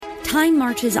Time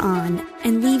marches on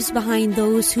and leaves behind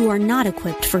those who are not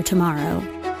equipped for tomorrow.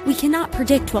 We cannot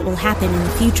predict what will happen in the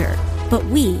future, but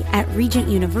we at Regent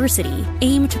University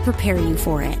aim to prepare you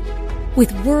for it.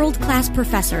 With world-class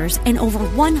professors and over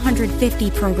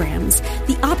 150 programs,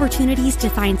 the opportunities to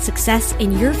find success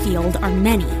in your field are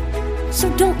many. So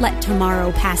don't let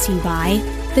tomorrow pass you by.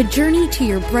 The journey to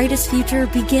your brightest future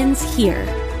begins here.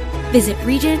 Visit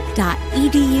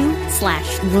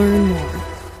regent.edu/learn more.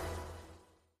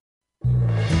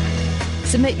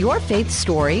 Submit your faith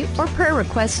story or prayer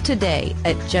request today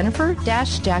at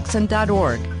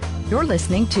jennifer-jackson.org. You're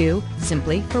listening to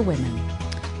Simply for Women.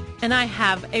 And I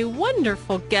have a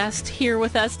wonderful guest here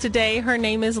with us today. Her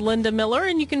name is Linda Miller,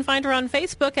 and you can find her on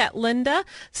Facebook at Linda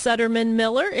Sutterman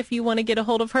Miller if you want to get a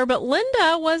hold of her. But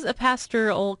Linda was a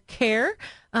pastoral care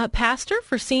pastor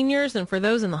for seniors and for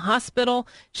those in the hospital.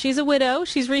 She's a widow.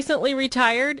 She's recently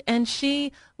retired, and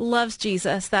she loves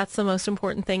Jesus. That's the most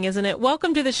important thing, isn't it?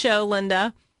 Welcome to the show,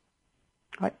 Linda.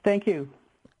 Thank you.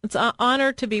 It's an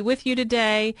honor to be with you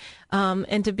today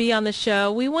and to be on the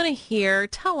show. We want to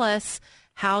tell us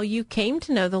how you came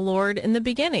to know the Lord in the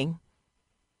beginning.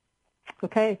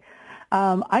 Okay.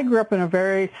 I grew up in a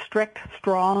very strict,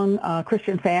 strong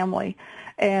Christian family.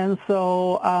 And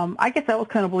so I guess I was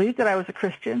kind of believed that I was a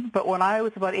Christian. But when I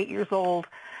was about 8 years old,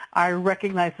 I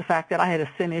recognized the fact that I had a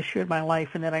sin issue in my life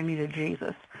and that I needed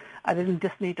Jesus. I didn't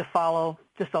just need to follow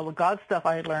just all the God stuff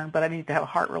I had learned, but I needed to have a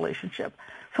heart relationship.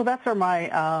 So that's where my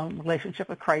relationship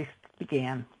with Christ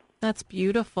began. That's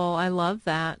beautiful. I love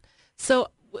that. So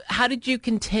how did you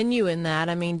continue in that?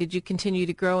 I mean, did you continue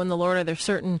to grow in the Lord? Are there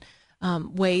certain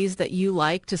ways that you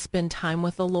like to spend time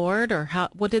with the Lord, or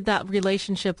what did that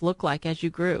relationship look like as you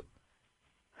grew?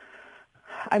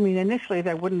 I mean, initially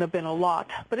there wouldn't have been a lot,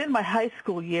 but in my high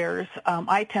school years,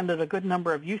 I attended a good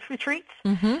number of youth retreats,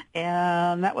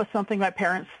 and that was something my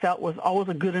parents felt was always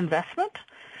a good investment.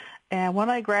 And when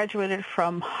I graduated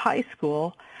from high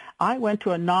school, I went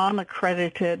to a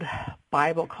non-accredited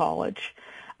Bible college.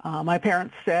 My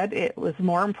parents said it was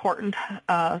more important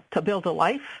to build a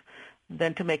life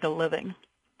than to make a living.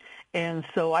 And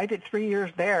so I did 3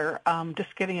 years there,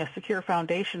 just getting a secure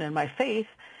foundation in my faith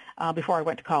before I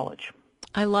went to college.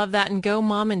 I love that. And go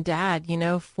mom and dad,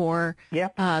 for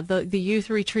the youth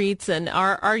retreats. And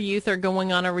our youth are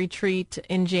going on a retreat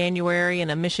in January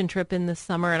and a mission trip in the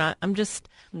summer. And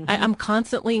I'm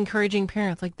constantly encouraging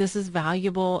parents, like, this is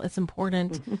valuable. It's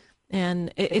important.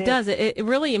 And it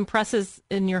really impresses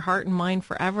in your heart and mind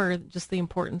forever, just the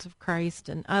importance of Christ.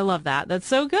 And I love that. That's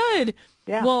so good.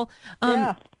 Yeah. Well,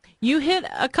 you hit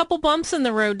a couple bumps in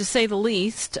the road, to say the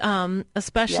least,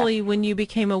 especially when you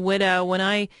became a widow. When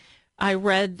I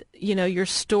read, your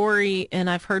story, and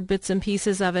I've heard bits and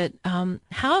pieces of it,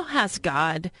 how has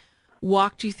God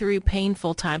walked you through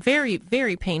painful times, very,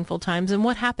 very painful times, and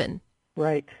what happened?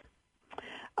 Right.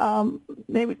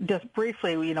 Maybe just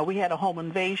briefly, we had a home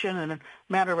invasion, and in a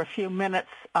matter of a few minutes,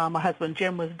 my husband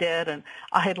Jim was dead, and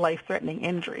I had life-threatening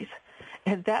injuries.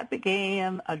 And that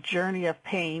began a journey of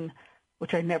pain,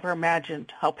 which I never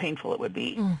imagined how painful it would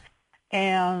be.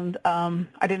 And I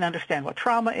didn't understand what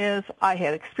trauma is. I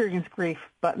had experienced grief,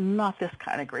 but not this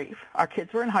kind of grief. Our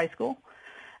kids were in high school,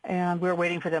 and we were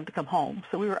waiting for them to come home.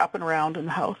 So we were up and around in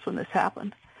the house when this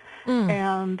happened.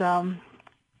 And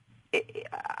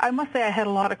I must say I had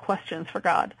a lot of questions for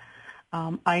God.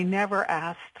 I never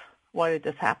asked, why did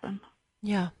this happen?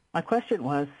 Yeah. My question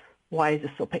was, why is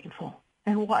this so painful?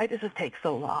 And why does it take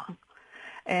so long?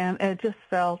 And it just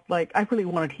felt like I really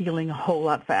wanted healing a whole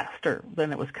lot faster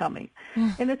than it was coming.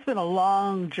 And it's been a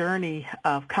long journey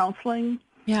of counseling,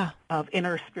 of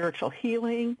inner spiritual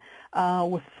healing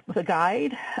with a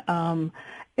guide.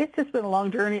 It's just been a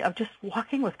long journey of just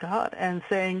walking with God and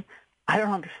saying, I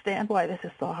don't understand why this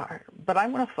is so hard, but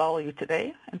I'm going to follow you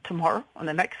today and tomorrow and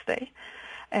the next day.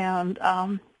 And,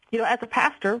 as a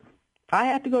pastor, I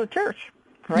had to go to church,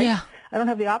 right? Yeah. I don't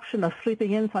have the option of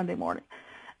sleeping in Sunday morning.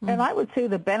 And I would say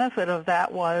the benefit of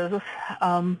that was,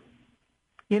 I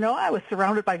was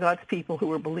surrounded by God's people who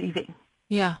were believing.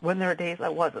 Yeah. When there were days I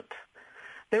wasn't.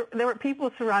 There were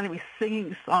people surrounding me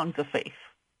singing songs of faith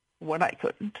when I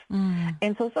couldn't.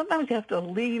 And so sometimes you have to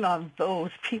lean on those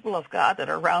people of God that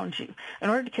are around you in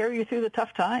order to carry you through the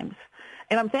tough times.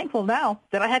 And I'm thankful now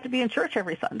that I had to be in church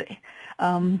every Sunday.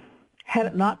 Had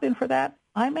it not been for that,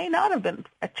 I may not have been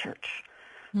at church.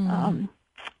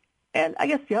 And I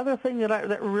guess the other thing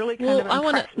that really kind of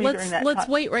impressed me during that time. Let's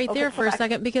wait right there for a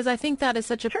second, because I think that is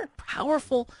such a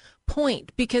powerful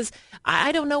point, because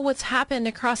I don't know what's happened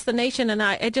across the nation, and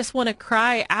I just want to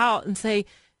cry out and say,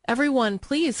 everyone,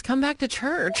 please come back to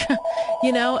church.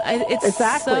 It's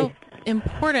exactly.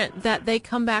 important that they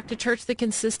come back to church. The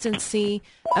consistency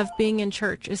of being in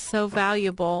church is so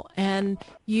valuable, and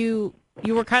you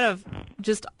were kind of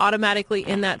just automatically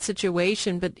in that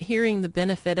situation, but hearing the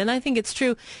benefit. And I think it's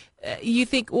true. You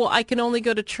think, well, I can only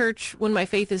go to church when my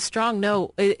faith is strong.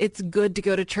 No, it's good to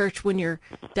go to church when you're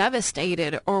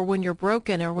devastated or when you're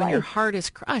broken or when your heart is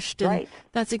crushed. And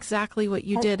that's exactly what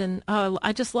you did. And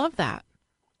I just love that.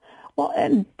 Well,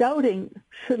 and doubting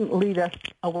shouldn't lead us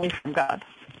away from God.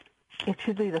 It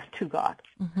should lead us to God.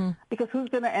 Mm-hmm. Because who's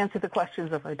going to answer the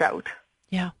questions of our doubt?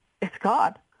 Yeah. It's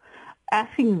God.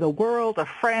 Asking the world, a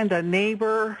friend, a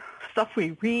neighbor, stuff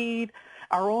we read,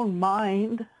 our own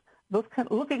mind,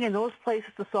 looking in those places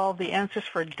to solve the answers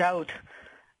for doubt,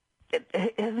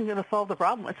 it isn't going to solve the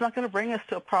problem. It's not going to bring us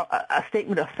to a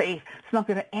statement of faith. It's not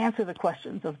going to answer the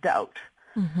questions of doubt.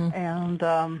 Mm-hmm.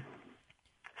 And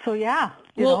so, yeah.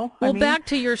 Well, back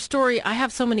to your story. I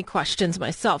have so many questions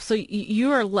myself. So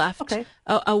you are left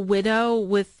a widow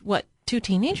with, what, 2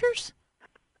 teenagers?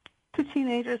 2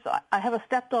 teenagers. I have a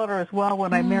stepdaughter as well.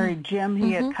 When I married Jim,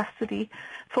 he had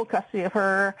full custody of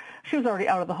her. She was already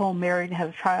out of the home, married, and had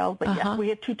a child. But yeah, we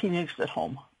had 2 teenagers at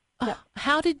home. Yeah.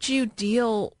 How did you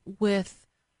deal with,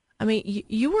 I mean,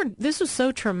 this was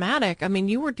so traumatic. I mean,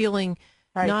 you were dealing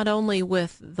not only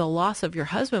with the loss of your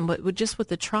husband, but just with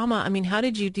the trauma. I mean, how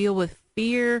did you deal with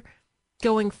fear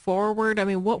going forward? I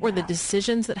mean, what were the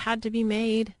decisions that had to be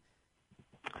made?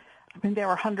 I mean, there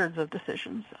were hundreds of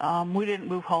decisions. We didn't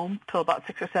move home till about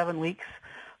 6 or 7 weeks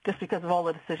just because of all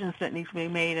the decisions that need to be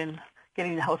made in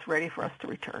getting the house ready for us to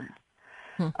return.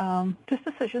 Just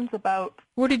decisions about...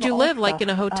 Where did you live, like in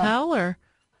a hotel or...?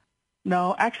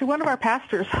 No, actually, one of our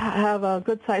pastors have a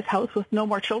good-sized house with no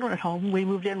more children at home. We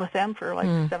moved in with them for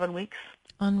like 7 weeks.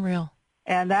 Unreal.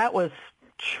 And that was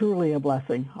truly a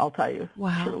blessing, I'll tell you.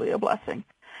 Wow. Truly a blessing.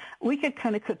 We could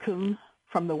kind of cocoon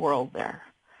from the world there.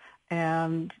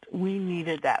 And we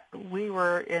needed that. We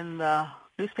were in the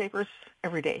newspapers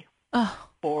every day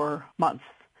for months.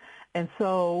 And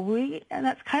so and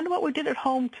that's kind of what we did at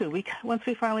home too. Once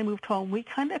we finally moved home, we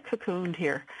kind of cocooned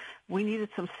here. We needed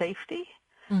some safety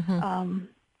from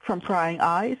prying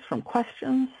eyes, from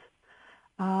questions.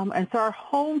 And so our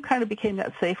home kind of became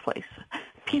that safe place.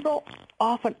 People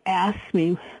often ask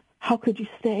me, how could you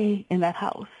stay in that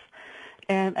house?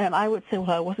 And I would say,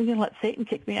 well, I wasn't going to let Satan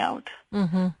kick me out.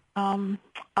 Mm-hmm.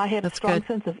 I had a strong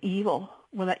sense of evil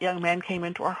when that young man came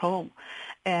into our home.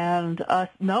 And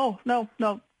no,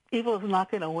 evil is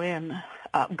not going to win.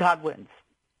 God wins.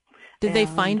 Did they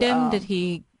find him?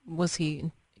 Was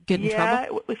he get in trouble? Yeah,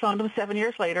 we found him 7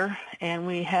 years later, and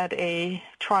we had a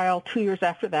trial 2 years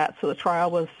after that. So the trial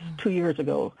was 2 years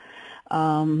ago.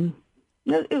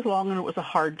 It was long and it was a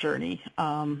hard journey.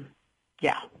 So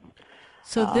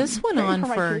this went on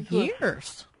for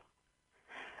years.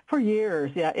 For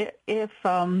years, yeah. It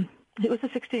was a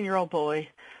 16-year-old boy,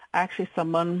 actually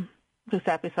someone who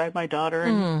sat beside my daughter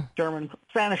in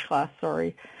Spanish class,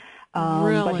 sorry.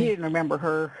 Really? But he didn't remember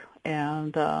her.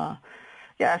 And,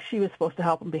 she was supposed to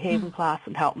help him behave in class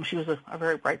and help him. She was a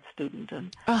very bright student.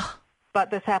 And But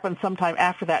this happened sometime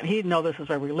after that, and he didn't know this is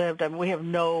where we lived. I mean, we have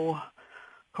no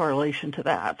correlation to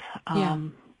that.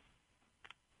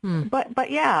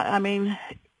 But yeah, I mean,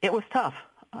 it was tough.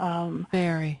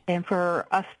 Very. And for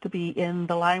us to be in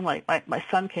the limelight, my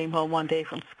son came home one day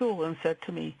from school and said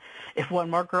to me, if one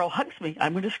more girl hugs me,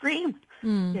 I'm going to scream.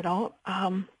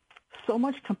 So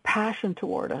much compassion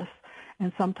toward us.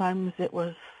 And sometimes it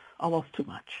was almost too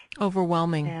much.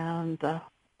 Overwhelming. And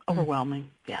overwhelming,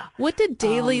 yeah. What did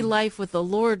daily life with the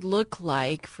Lord look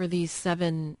like for these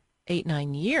 7, 8,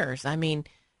 9 years? I mean,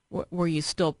 were you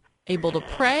still able to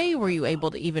pray? Were you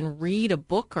able to even read a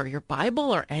book or your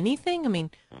Bible or anything? I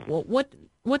mean, what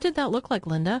did that look like,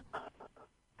 Linda?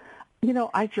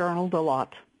 I journaled a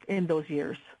lot in those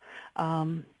years.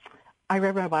 I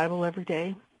read my Bible every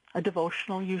day, a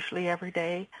devotional usually every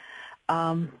day.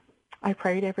 I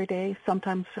prayed every day.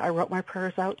 Sometimes I wrote my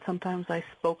prayers out. Sometimes I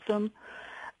spoke them.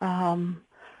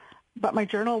 But my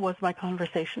journal was my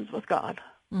conversations with God.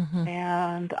 Mm-hmm.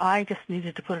 And I just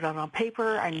needed to put it out on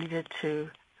paper. I needed to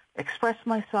express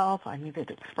myself. I needed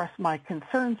to express my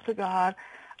concerns to God.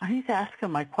 I need to ask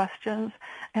him my questions.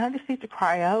 And I just need to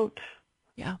cry out,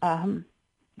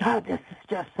 God, this is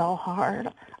just so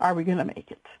hard. Are we going to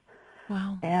make it?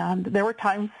 Wow. And there were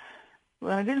times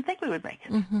when I didn't think we would make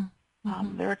it.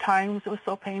 Mm-hmm. There were times it was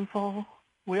so painful,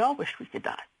 we all wished we could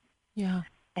die. Yeah.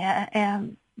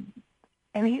 And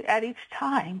at each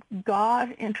time,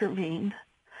 God intervened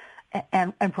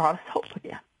and brought us hope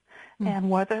again. Mm-hmm. And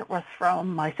whether it was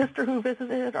from my sister who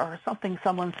visited or something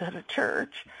someone said at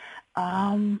church,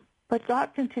 but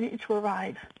God continued to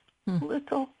provide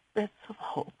little bits of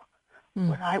hope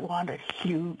when I wanted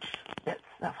huge bits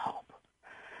of hope.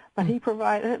 But he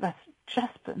provided us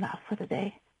just enough for the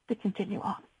day to continue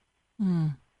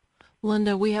on.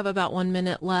 Linda, we have about 1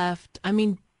 minute left. I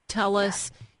mean, tell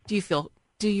us, do you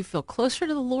feel closer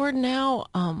to the Lord now?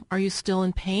 Are you still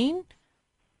in pain?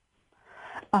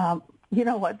 You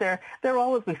know what? There will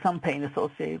always be some pain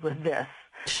associated with this.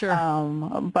 Sure.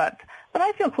 But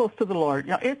I feel close to the Lord.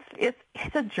 You know,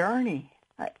 it's a journey,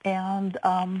 and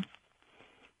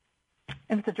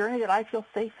it's a journey that I feel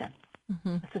safe in.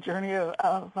 It's a journey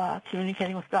of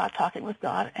communicating with God, talking with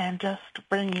God, and just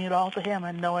bringing it all to Him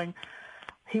and knowing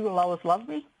He will always love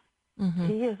me.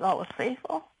 He is always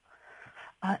faithful.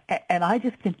 And I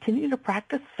just continue to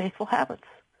practice faithful habits.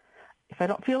 If I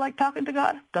don't feel like talking to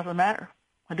God, doesn't matter.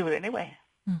 I do it anyway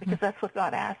because that's what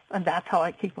God asks, and that's how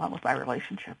I keep on with my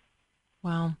relationship.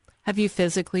 Wow. Have you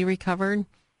physically recovered?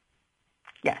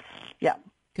 Yes. Yeah.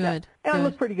 Good. Yeah. And I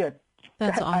look pretty good.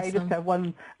 That's awesome. I just have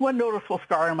one noticeable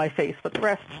scar on my face, but the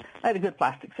rest, I had a good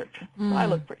plastic surgeon, so I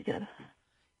look pretty good.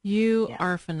 You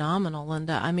are phenomenal,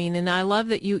 Linda. I mean, and I love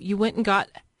that you went and got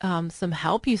some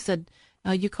help. You said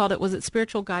you called it, was it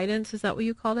spiritual guidance? Is that what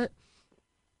you called it?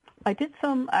 I did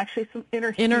some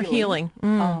inner healing.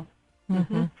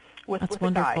 With That's a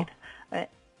wonderful. guide,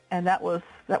 and that was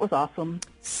awesome.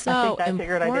 So I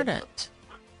figured important. I did.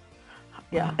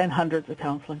 Yeah, and hundreds of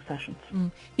counseling sessions.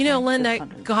 You know, Linda,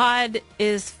 God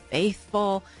is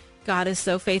faithful. God is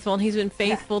so faithful, and He's been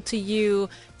faithful to you.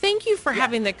 Thank you for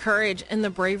having the courage and the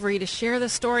bravery to share the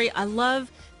story. I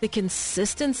love the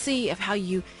consistency of how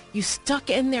you stuck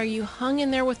in there. You hung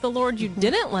in there with the Lord. You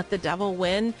didn't let the devil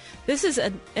win. This is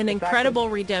an incredible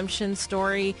redemption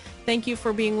story. Thank you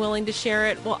for being willing to share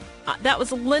it. Well, that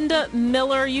was Linda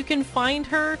Miller. You can find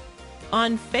her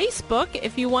on Facebook.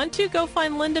 If you want to, go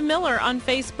find Linda Miller on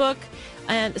Facebook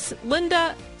and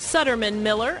Linda Sutterman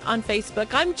Miller on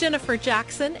Facebook. I'm Jennifer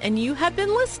Jackson, and you have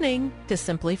been listening to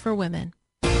Simply for Women.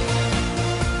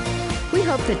 We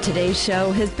hope that today's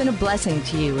show has been a blessing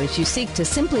to you as you seek to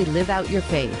simply live out your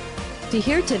faith. To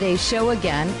hear today's show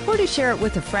again or to share it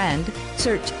with a friend,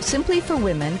 search Simply for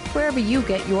Women wherever you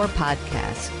get your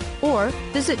podcasts. Or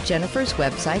visit Jennifer's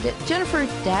website at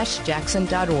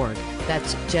jennifer-jackson.org.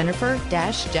 That's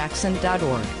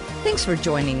jennifer-jackson.org. Thanks for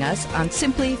joining us on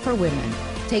Simply for Women.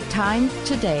 Take time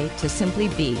today to simply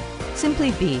be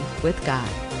with God.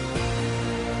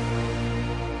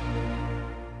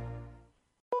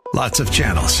 Lots of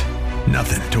channels,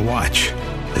 nothing to watch,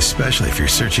 especially if you're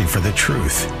searching for the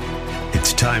truth.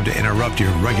 It's time to interrupt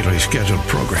your regularly scheduled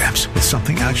programs with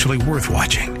something actually worth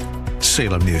watching.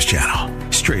 Salem News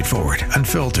Channel. Straightforward,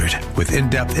 unfiltered, with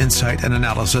in-depth insight and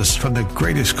analysis from the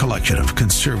greatest collection of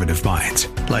conservative minds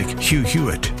like Hugh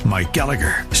Hewitt, Mike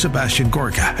Gallagher, Sebastian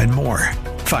Gorka, and more.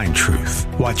 Find truth.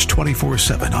 Watch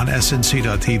 24/7 on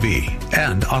SNC.TV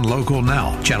and on Local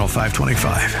Now, Channel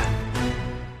 525.